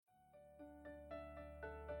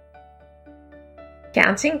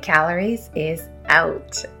Counting calories is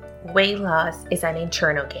out. Weight loss is an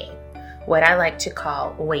internal game, what I like to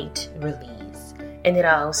call weight release, and it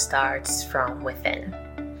all starts from within.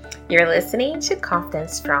 You're listening to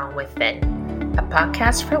Confidence from Within, a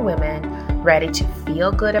podcast for women ready to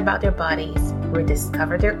feel good about their bodies,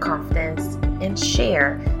 rediscover their confidence, and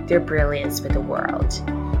share their brilliance with the world.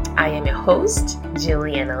 I am your host,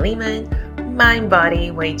 Juliana Lehman, mind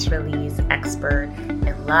body weight release expert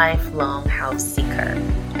and lifelong health seeker.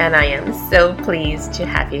 And I am so pleased to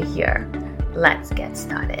have you here. Let's get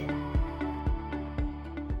started.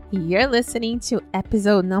 You're listening to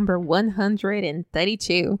episode number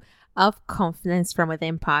 132 of Confidence from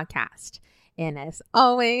Within podcast. And as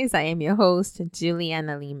always, I am your host,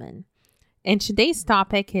 Juliana Lehman. And today's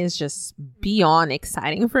topic is just beyond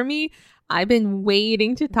exciting for me. I've been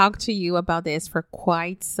waiting to talk to you about this for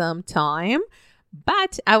quite some time,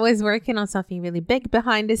 but I was working on something really big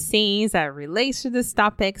behind the scenes that relates to this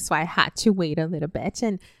topic, so I had to wait a little bit.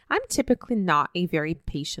 And I'm typically not a very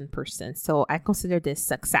patient person, so I consider this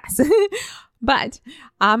success. But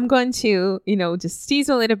I'm going to, just tease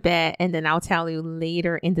a little bit, and then I'll tell you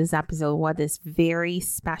later in this episode what this very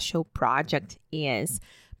special project is.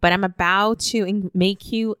 But I'm about to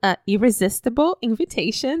make you an irresistible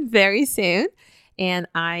invitation very soon, and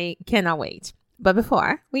I cannot wait. But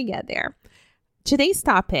before we get there, today's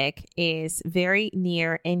topic is very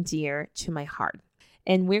near and dear to my heart.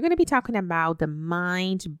 And we're going to be talking about the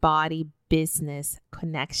mind-body business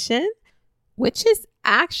connection, which is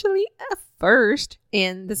actually a first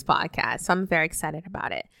in this podcast. So I'm very excited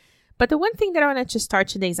about it. But the one thing that I wanted to start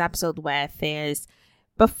today's episode with is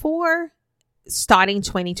before starting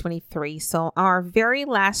 2023. So our very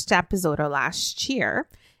last episode of last year,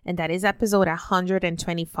 and that is episode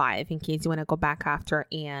 125, in case you want to go back after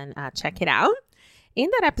and check it out.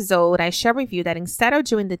 In that episode, I share with you that instead of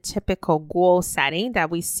doing the typical goal setting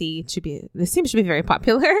that we see this seems to be very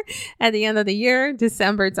popular at the end of the year,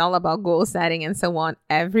 December, it's all about goal setting and so on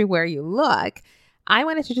everywhere you look. I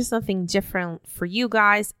wanted to do something different for you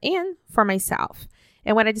guys and for myself.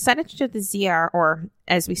 And what I decided to do this year, or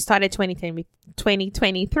as we started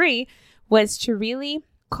 2023, was to really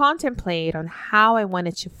contemplate on how I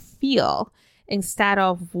wanted to feel instead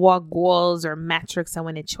of what goals or metrics I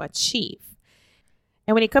wanted to achieve.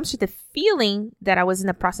 And when it comes to the feeling that I was in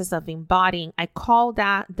the process of embodying, I call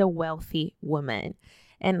that the wealthy woman.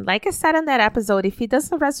 And like I said in that episode, if it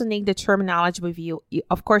doesn't resonate the terminology with you,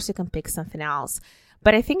 of course you can pick something else.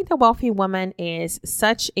 But I think the wealthy woman is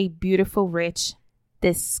such a beautiful, rich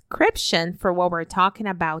description for what we're talking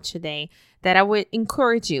about today that I would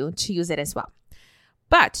encourage you to use it as well.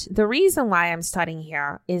 But the reason why I'm starting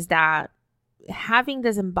here is that having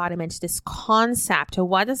this embodiment, this concept of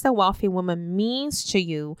what does the wealthy woman means to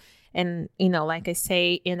you, and like I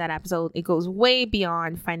say in that episode, it goes way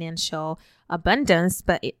beyond financial abundance,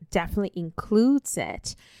 but it definitely includes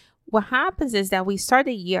it. What happens is that we start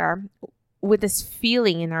the year with this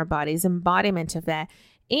feeling in our bodies, embodiment of that.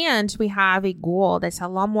 And we have a goal that's a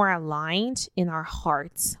lot more aligned in our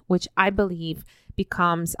hearts, which I believe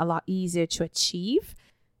becomes a lot easier to achieve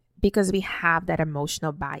because we have that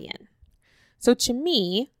emotional buy-in. So to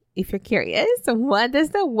me, if you're curious, what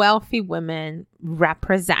does the wealthy woman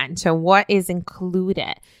represent, or what is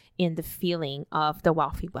included in the feeling of the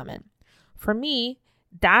wealthy woman? For me,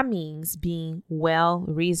 that means being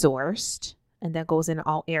well-resourced, and that goes in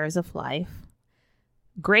all areas of life,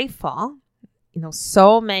 grateful.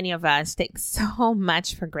 So many of us take so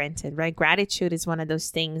much for granted, right? Gratitude is one of those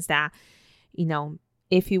things that,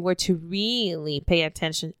 if you were to really pay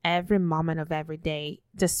attention every moment of every day,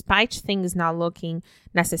 despite things not looking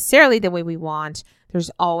necessarily the way we want, there's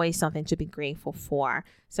always something to be grateful for.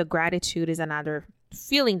 So gratitude is another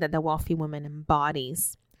feeling that the wealthy woman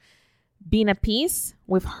embodies. Being at peace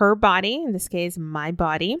with her body, in this case, my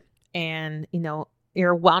body, and,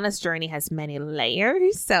 your wellness journey has many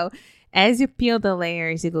layers. So as you peel the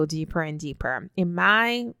layers, you go deeper and deeper. In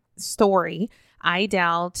my story, I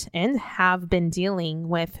dealt and have been dealing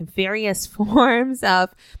with various forms of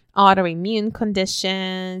autoimmune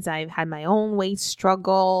conditions. I've had my own weight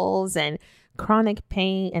struggles and chronic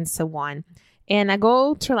pain and so on. And I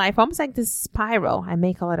go through life almost like this spiral. I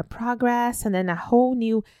make a lot of progress and then a whole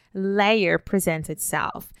new layer presents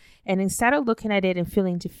itself. And instead of looking at it and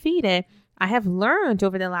feeling defeated, I have learned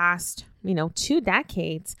over the last, 2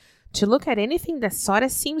 decades to look at anything that sort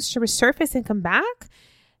of seems to resurface and come back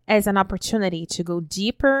as an opportunity to go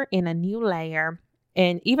deeper in a new layer.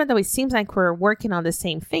 And even though it seems like we're working on the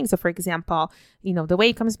same thing, so for example, the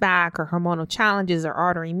weight comes back or hormonal challenges or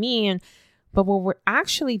autoimmune, but what we're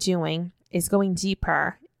actually doing is going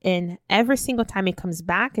deeper. And every single time it comes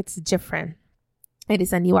back, it's different. It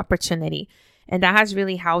is a new opportunity. And that has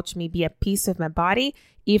really helped me be at peace with my body,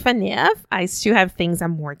 even if I still have things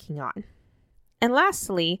I'm working on. And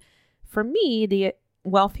lastly, for me, the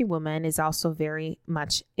wealthy woman is also very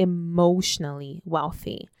much emotionally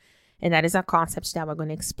wealthy. And that is a concept that we're going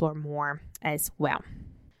to explore more as well.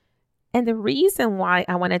 And the reason why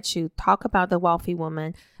I wanted to talk about the wealthy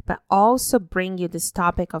woman, but also bring you this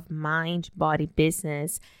topic of mind, body,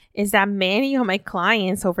 business, is that many of my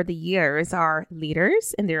clients over the years are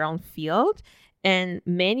leaders in their own field. And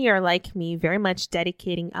many are like me, very much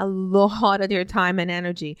dedicating a lot of their time and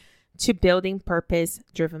energy to building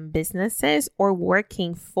purpose-driven businesses or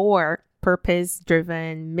working for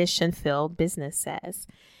purpose-driven, mission-filled businesses.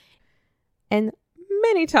 And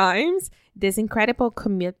many times, this incredible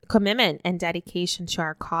commitment and dedication to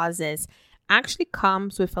our causes actually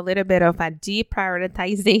comes with a little bit of a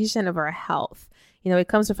deprioritization of our health. It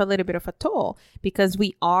comes with a little bit of a toll because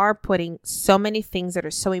we are putting so many things that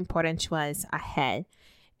are so important to us ahead.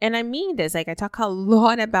 And I mean this, I talk a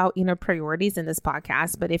lot about inner priorities in this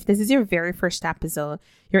podcast, but if this is your very first episode,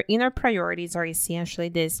 your inner priorities are essentially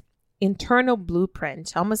this internal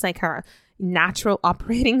blueprint, almost like our natural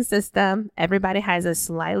operating system. Everybody has a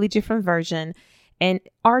slightly different version and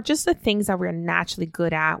are just the things that we're naturally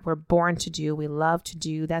good at. We're born to do. We love to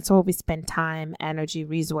do. That's where we spend time, energy,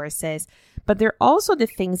 resources. But they're also the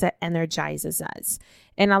things that energizes us.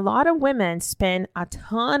 And a lot of women spend a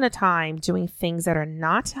ton of time doing things that are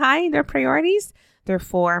not high in their priorities.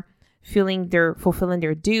 Therefore, fulfilling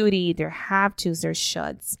their duty, their have-tos, their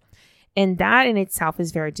shoulds. And that in itself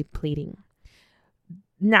is very depleting.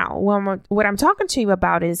 Now, what I'm talking to you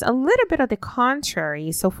about is a little bit of the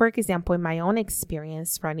contrary. So, for example, in my own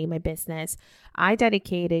experience running my business, I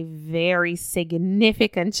dedicate a very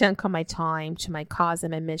significant chunk of my time to my cause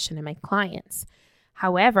and my mission and my clients.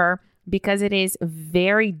 However, because it is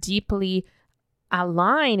very deeply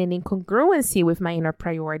aligned and in congruency with my inner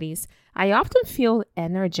priorities, I often feel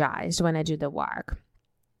energized when I do the work.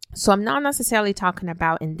 So I'm not necessarily talking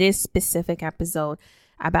about in this specific episode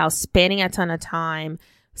about spending a ton of time,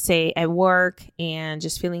 say at work and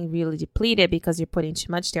just feeling really depleted because you're putting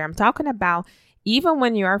too much there. I'm talking about even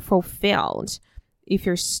when you are fulfilled, if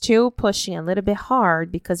you're still pushing a little bit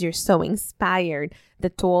hard because you're so inspired, the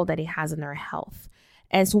toll that it has on our health,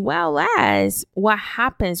 as well as what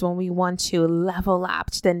happens when we want to level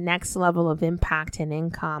up to the next level of impact and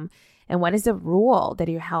income, and what is the role that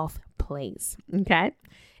your health plays, okay?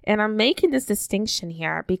 And I'm making this distinction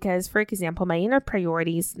here because, for example, my inner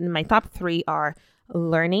priorities, my top 3 are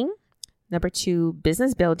learning, number 2,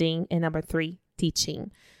 business building, and number 3, teaching.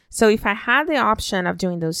 So if I had the option of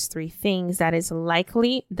doing those 3 things, that is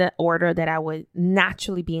likely the order that I would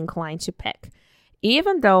naturally be inclined to pick.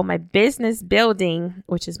 Even though my business building,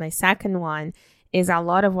 which is my second one, is a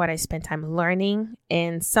lot of what I spend time learning,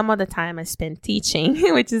 and some of the time I spend teaching,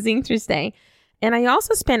 which is interesting. And I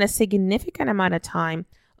also spend a significant amount of time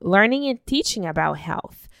learning and teaching about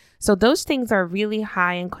health. So those things are really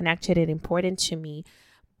high and connected and important to me.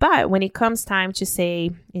 But when it comes time to say,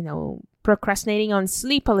 procrastinating on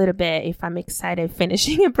sleep a little bit, if I'm excited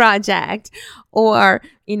finishing a project, or,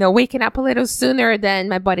 waking up a little sooner than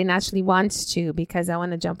my body naturally wants to because I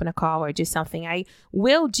want to jump on a call or do something, I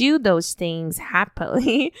will do those things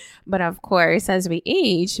happily. But of course, as we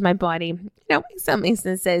age, my body, in some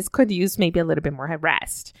instances could use maybe a little bit more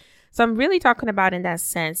rest. So I'm really talking about in that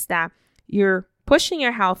sense that you're pushing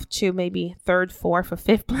your health to maybe 3rd, 4th, or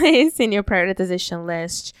 5th place in your prioritization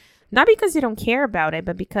list, not because you don't care about it,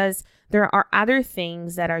 but because there are other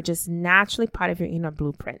things that are just naturally part of your inner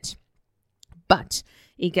blueprint. But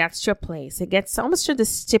it gets to a place, it gets almost to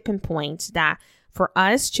this tipping point that for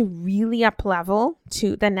us to really up level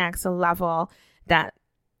to the next level, that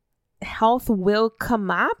health will come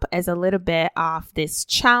up as a little bit of this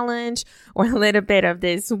challenge or a little bit of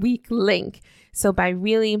this weak link. So by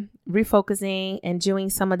really refocusing and doing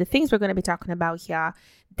some of the things we're going to be talking about here,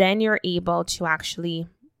 then you're able to actually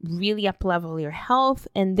really up level your health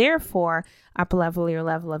and therefore up level your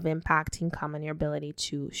level of impact, income, and your ability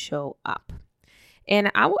to show up.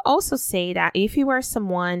 And I will also say that if you are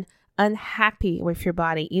someone unhappy with your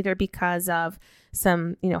body, either because of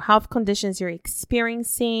some, health conditions you're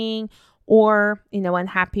experiencing, or,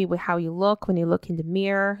 unhappy with how you look when you look in the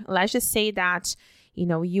mirror. Let's just say that,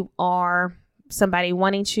 you are somebody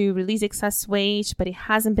wanting to release excess weight, but it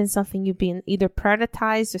hasn't been something you've been either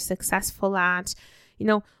prioritized or successful at.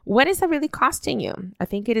 What is that really costing you? I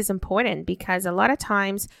think it is important because a lot of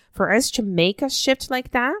times for us to make a shift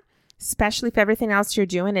like that, especially if everything else you're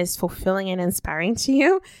doing is fulfilling and inspiring to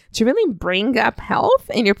you, to really bring up health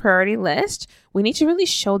in your priority list, we need to really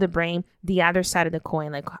show the brain the other side of the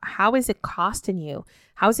coin. Like, how is it costing you?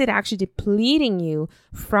 How is it actually depleting you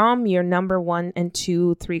from your number 1 and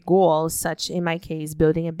 2, 3 goals, such in my case,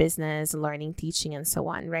 building a business, learning, teaching, and so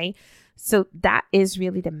on, right? So that is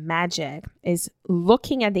really the magic, is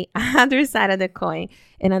looking at the other side of the coin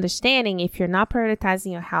and understanding if you're not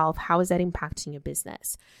prioritizing your health, how is that impacting your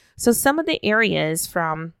business? So some of the areas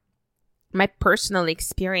from my personal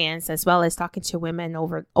experience, as well as talking to women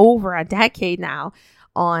over a decade now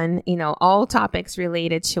on, all topics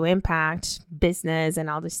related to impact, business,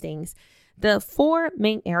 and all these things. The 4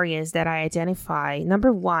 main areas that I identify,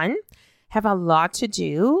 number 1, have a lot to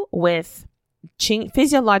do with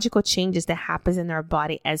physiological changes that happens in our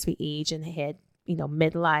body as we age and hit,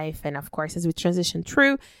 midlife, and of course, as we transition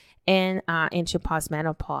through and into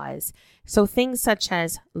postmenopause. So things such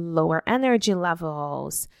as lower energy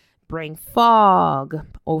levels, brain fog,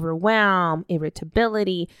 overwhelm,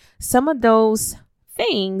 irritability, some of those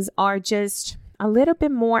things are just a little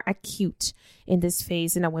bit more acute in this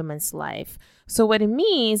phase in a woman's life. So what it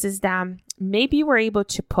means is that maybe you were able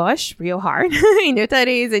to push real hard in your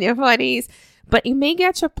 30s and your 40s, but you may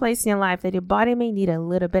get to a place in your life that your body may need a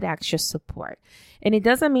little bit extra support. And it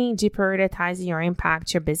doesn't mean deprioritizing your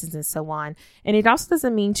impact, your business, and so on. And it also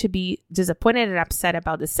doesn't mean to be disappointed and upset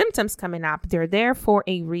about the symptoms coming up. They're there for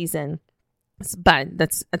a reason. But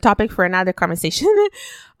that's a topic for another conversation.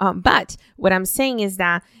 But what I'm saying is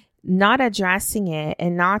that not addressing it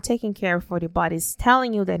and not taking care of what your body is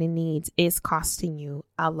telling you that it needs is costing you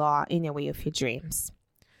a lot in the way of your dreams.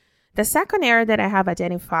 The second area that I have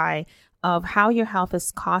identified of how your health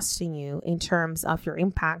is costing you in terms of your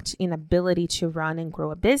impact in ability to run and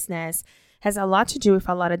grow a business has a lot to do with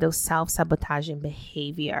a lot of those self-sabotaging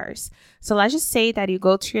behaviors. So let's just say that you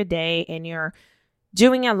go through your day and you're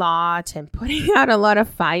doing a lot and putting out a lot of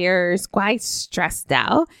fires, quite stressed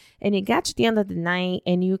out, and you get to the end of the night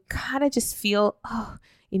and you kind of just feel, a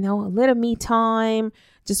little me time,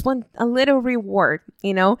 just want a little reward,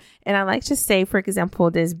 And I like to say, for example,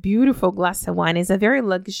 this beautiful glass of wine is a very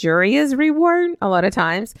luxurious reward a lot of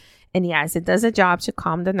times. And yes, it does a job to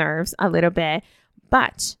calm the nerves a little bit,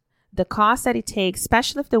 but the cost that it takes,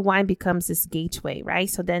 especially if the wine becomes this gateway, right?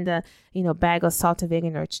 So then the, bag of salt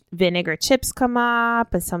and vinegar chips come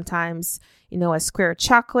up, and sometimes, a square of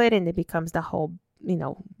chocolate, and it becomes the whole,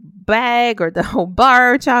 bag or the whole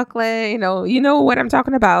bar of chocolate. You know what I'm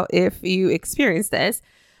talking about if you experience this.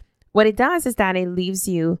 What it does is that it leaves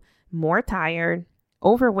you more tired,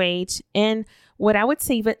 overweight, and what I would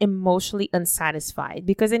say even emotionally unsatisfied,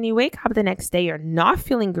 because then you wake up the next day, you're not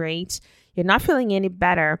feeling great, you're not feeling any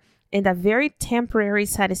better. And that very temporary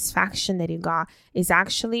satisfaction that you got is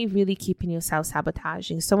actually really keeping you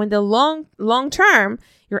self-sabotaging. So in the long term,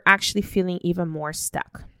 you're actually feeling even more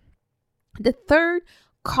stuck. The third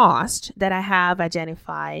cost that I have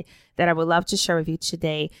identified that I would love to share with you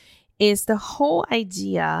today is the whole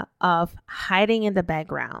idea of hiding in the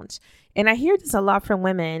background. And I hear this a lot from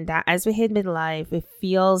women, that as we hit midlife, it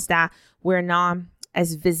feels that we're not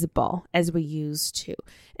as visible as we used to.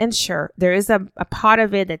 And sure, there is a part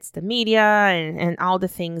of it that's the media and all the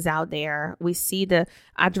things out there. We see the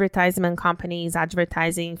advertisement companies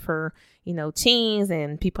advertising for, teens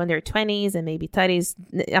and people in their 20s and maybe 30s.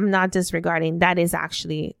 I'm not disregarding. That is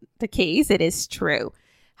actually the case. It is true.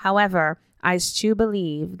 However, I still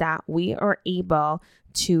believe that we are able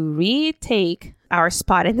to retake our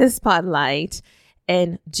spot in the spotlight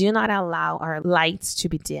and do not allow our lights to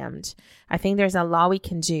be dimmed. I think there's a lot we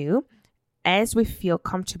can do as we feel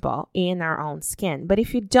comfortable in our own skin. But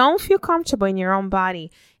if you don't feel comfortable in your own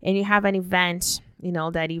body and you have an event,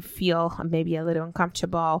 that you feel maybe a little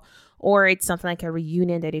uncomfortable, or it's something like a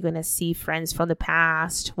reunion that you're going to see friends from the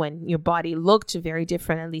past when your body looked very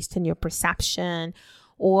different, at least in your perception,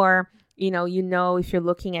 or if you're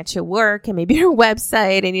looking at your work and maybe your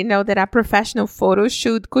website and that a professional photo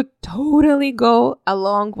shoot could totally go a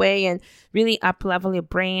long way and really up-level your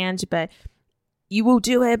brand, but you will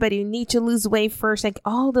do it, but you need to lose weight first. Like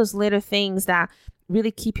all those little things that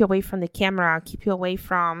really keep you away from the camera, keep you away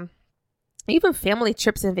from even family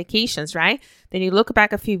trips and vacations, right? Then you look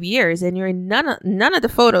back a few years and none of the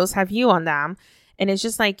photos have you on them. And it's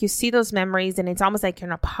just like you see those memories and it's almost like you're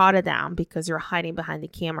not part of them because you're hiding behind the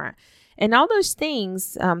camera. And all those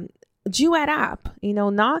things do add up,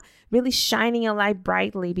 not really shining a light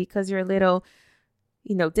brightly because you're a little,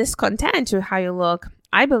 discontent with how you look,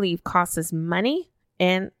 I believe costs us money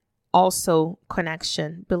and also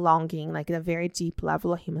connection, belonging, like a very deep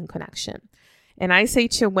level of human connection. And I say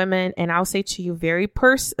to women, and I'll say to you very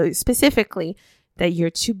specifically, that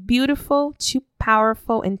you're too beautiful, too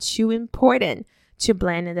powerful, and too important to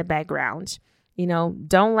blend in the background.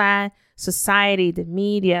 Don't let society, the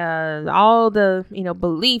media, all the,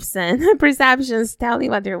 beliefs and perceptions tell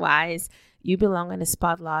you otherwise. You belong in the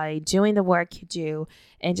spotlight, doing the work you do,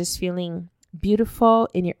 and just feeling beautiful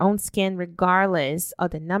in your own skin, regardless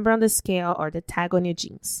of the number on the scale or the tag on your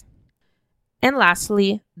jeans. And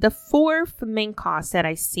lastly, the fourth main cost that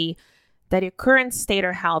I see that your current state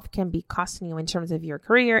or health can be costing you in terms of your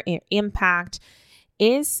career and your impact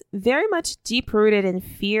is very much deep-rooted in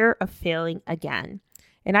fear of failing again.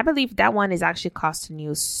 And I believe that one is actually costing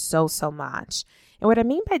you so much. And what I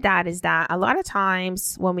mean by that is that a lot of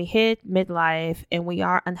times when we hit midlife and we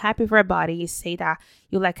are unhappy with our bodies, say that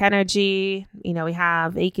you lack energy, we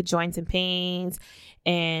have achy joints and pains,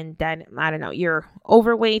 and then, you're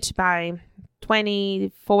overweight by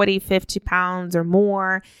 20, 40, 50 pounds or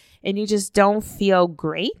more, and you just don't feel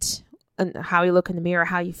great on how you look in the mirror,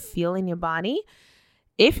 how you feel in your body.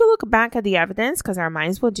 If you look back at the evidence, because our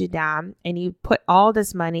minds will do that, and you put all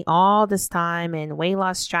this money, all this time and weight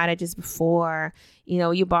loss strategies before,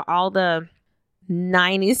 you bought all the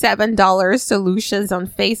 $97 solutions on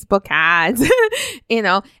Facebook ads,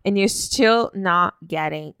 and you're still not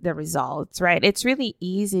getting the results, right? It's really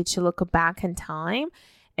easy to look back in time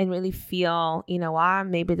and really feel,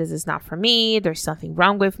 maybe this is not for me. There's something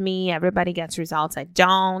wrong with me. Everybody gets results. I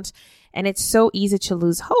don't. And it's so easy to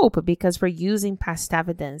lose hope because we're using past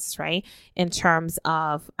evidence, right, in terms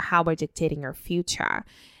of how we're dictating our future.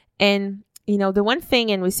 And, the one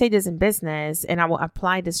thing, and we say this in business, and I will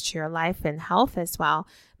apply this to your life and health as well,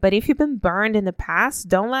 but if you've been burned in the past,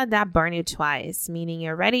 don't let that burn you twice, meaning you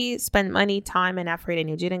already spent money, time, and effort, and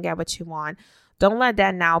you didn't get what you want. Don't let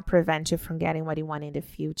that now prevent you from getting what you want in the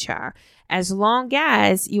future. As long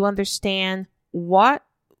as you understand what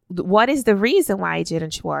is the reason why it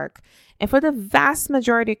didn't work. And for the vast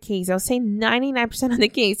majority of cases, I'll say 99% of the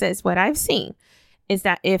cases, what I've seen is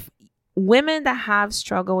that if women that have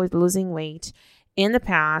struggled with losing weight in the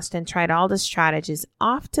past and tried all the strategies,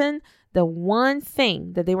 often the one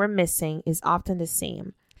thing that they were missing is often the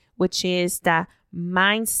same, which is the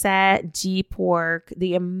mindset, deep work,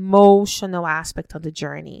 the emotional aspect of the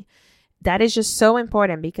journey. That is just so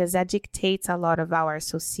important because that dictates a lot of our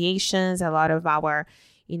associations, a lot of our,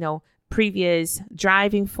 previous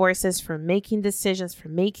driving forces for making decisions, for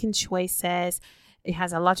making choices. It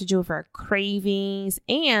has a lot to do with our cravings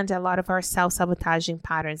and a lot of our self-sabotaging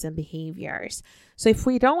patterns and behaviors. So if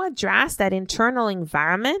we don't address that internal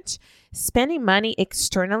environment, spending money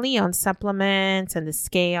externally on supplements and the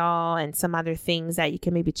scale and some other things that you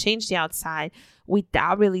can maybe change the outside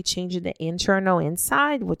without really changing the internal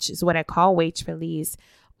inside, which is what I call weight release,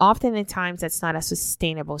 often at times that's not a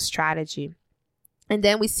sustainable strategy. And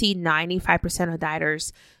then we see 95% of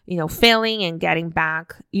dieters, failing and getting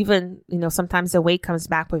back. Even, sometimes the weight comes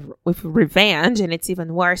back with revenge, and it's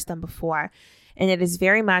even worse than before. And it is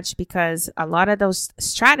very much because a lot of those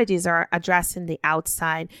strategies are addressing the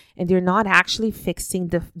outside, and they're not actually fixing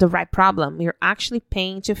the right problem. You're actually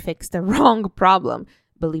paying to fix the wrong problem,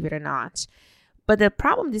 believe it or not. But the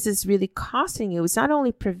problem this is really costing you is not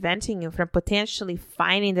only preventing you from potentially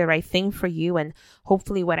finding the right thing for you, and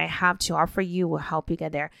hopefully what I have to offer you will help you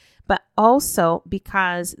get there, but also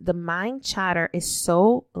because the mind chatter is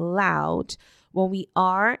so loud when we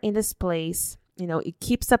are in this place. It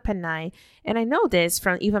keeps up at night. And I know this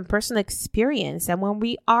from even personal experience. And when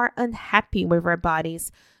we are unhappy with our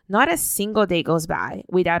bodies, not a single day goes by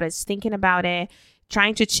without us thinking about it,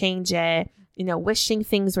 trying to change it, wishing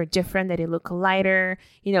things were different, that it look lighter.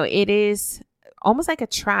 It is almost like a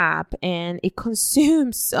trap, and it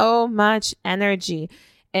consumes so much energy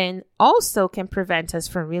and also can prevent us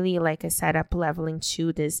from really, like I said, up leveling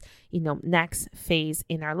to this, next phase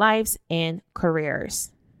in our lives and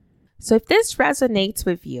careers. So if this resonates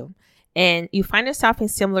with you and you find yourself in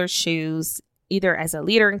similar shoes, either as a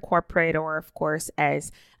leader in corporate or, of course,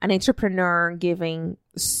 as an entrepreneur giving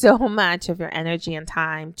so much of your energy and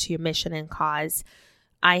time to your mission and cause,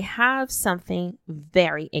 I have something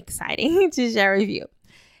very exciting to share with you.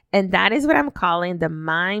 And that is what I'm calling the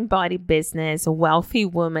Mind Body Business Wealthy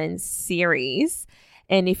Woman series.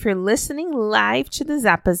 And if you're listening live to this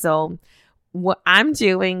episode, what I'm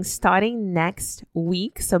doing starting next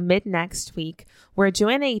week, so mid next week, we're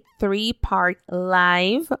doing a 3-part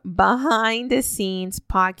live behind the scenes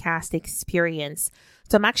podcast experience.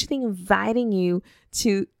 So I'm actually inviting you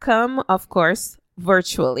to come, of course,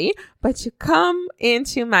 virtually, but to come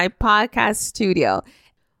into my podcast studio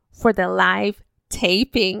for the live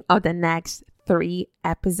taping of the next 3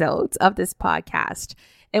 episodes of this podcast.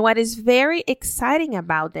 And what is very exciting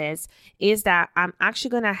about this is that I'm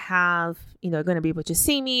actually going to have, going to be able to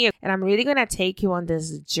see me, and I'm really going to take you on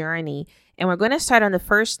this journey. And we're going to start on the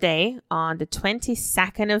first day, on the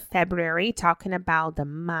 22nd of February, talking about the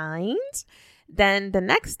mind. Then the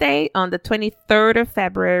next day, on the 23rd of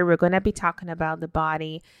February, we're going to be talking about the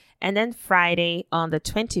body. And then Friday, on the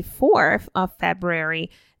 24th of February,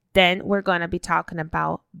 then we're going to be talking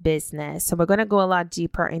about business. So we're going to go a lot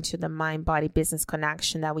deeper into the mind-body business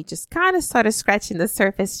connection that we just kind of started scratching the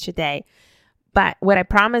surface today. But what I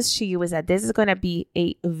promise to you is that this is going to be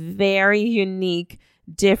a very unique,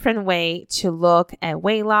 different way to look at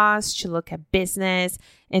weight loss, to look at business,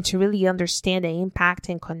 and to really understand the impact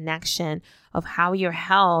and connection of how your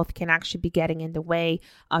health can actually be getting in the way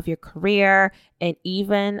of your career and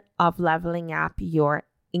even of leveling up your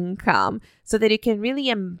income, so that you can really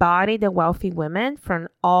embody the wealthy women from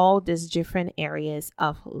all these different areas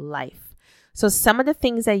of life. So some of the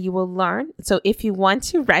things that you will learn. So if you want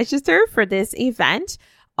to register for this event,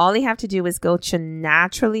 all you have to do is go to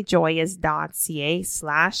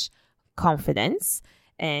naturallyjoyous.ca/confidence,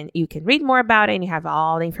 and you can read more about it, and you have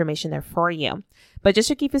all the information there for you. But just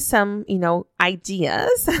to give you some,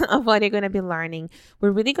 ideas of what you're going to be learning,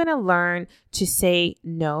 we're really going to learn to say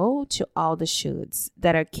no to all the shoulds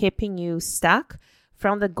that are keeping you stuck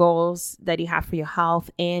from the goals that you have for your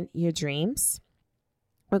health and your dreams.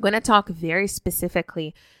 We're going to talk very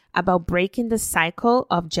specifically about breaking the cycle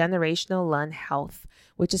of generational unhealth,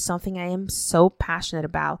 which is something I am so passionate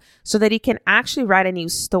about, so that you can actually write a new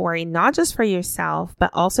story, not just for yourself,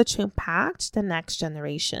 but also to impact the next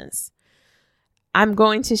generations. I'm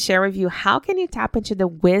going to share with you how can you tap into the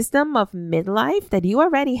wisdom of midlife that you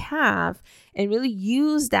already have and really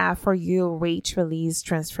use that for your weight release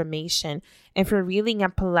transformation and for really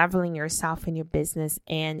up-leveling yourself in your business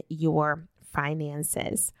and your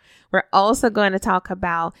finances. We're also going to talk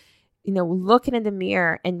about looking in the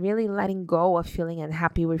mirror and really letting go of feeling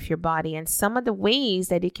unhappy with your body and some of the ways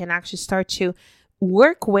that you can actually start to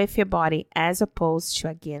work with your body as opposed to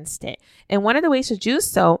against it. And one of the ways to do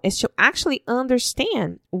so is to actually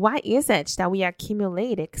understand why is it that we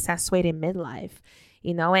accumulate excess weight in midlife,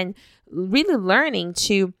 and really learning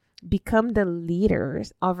to become the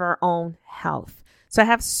leaders of our own health. So I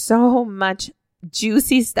have so much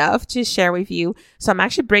juicy stuff to share with you. So I'm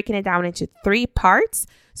actually breaking it down into 3 parts.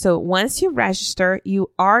 So once you register,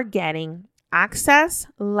 you are getting access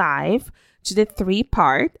live to the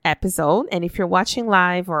 3-part episode. And if you're watching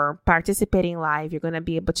live or participating live, you're going to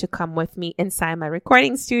be able to come with me inside my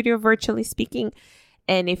recording studio, virtually speaking.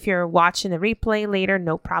 And if you're watching the replay later,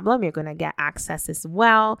 no problem. You're going to get access as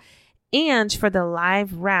well. And for the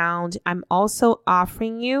live round, I'm also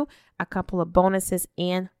offering you a couple of bonuses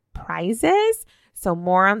and prizes. So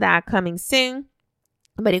more on that coming soon.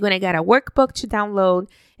 But you're going to get a workbook to download.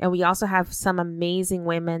 And we also have some amazing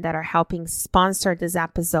women that are helping sponsor this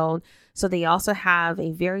episode. So they also have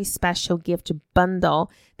a very special gift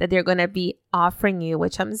bundle that they're going to be offering you,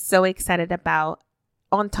 which I'm so excited about,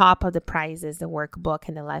 on top of the prizes, the workbook,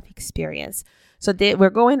 and the life experience. So we're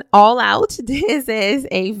going all out. This is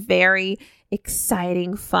a very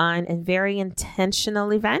exciting, fun, and very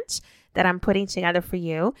intentional event that I'm putting together for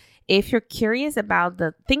you. If you're curious about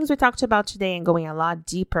the things we talked about today and going a lot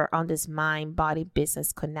deeper on this mind-body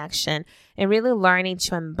business connection and really learning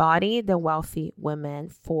to embody the wealthy women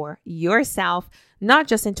for yourself, not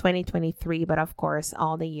just in 2023, but of course,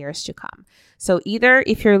 all the years to come. So either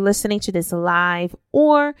if you're listening to this live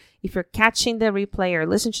or if you're catching the replay or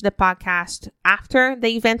listen to the podcast after the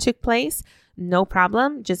event took place, no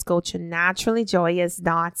problem. Just go to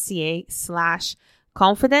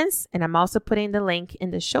naturallyjoyous.ca/confidence. And I'm also putting the link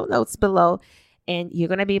in the show notes below. And you're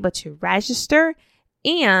going to be able to register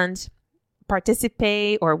and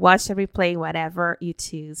participate or watch the replay, whatever you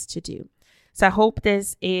choose to do. So I hope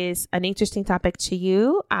this is an interesting topic to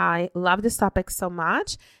you. I love this topic so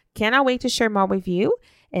much. Cannot wait to share more with you.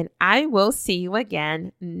 And I will see you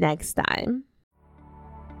again next time.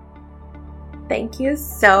 Thank you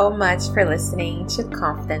so much for listening to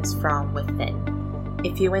Confidence from Within.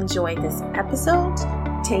 If you enjoyed this episode,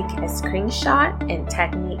 take a screenshot and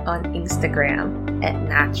tag me on Instagram at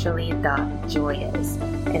naturally.joyous,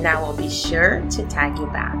 and I will be sure to tag you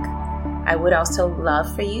back. I would also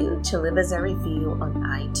love for you to leave us a review on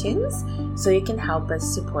iTunes so you can help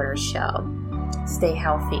us support our show. Stay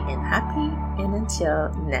healthy and happy, and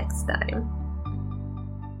until next time.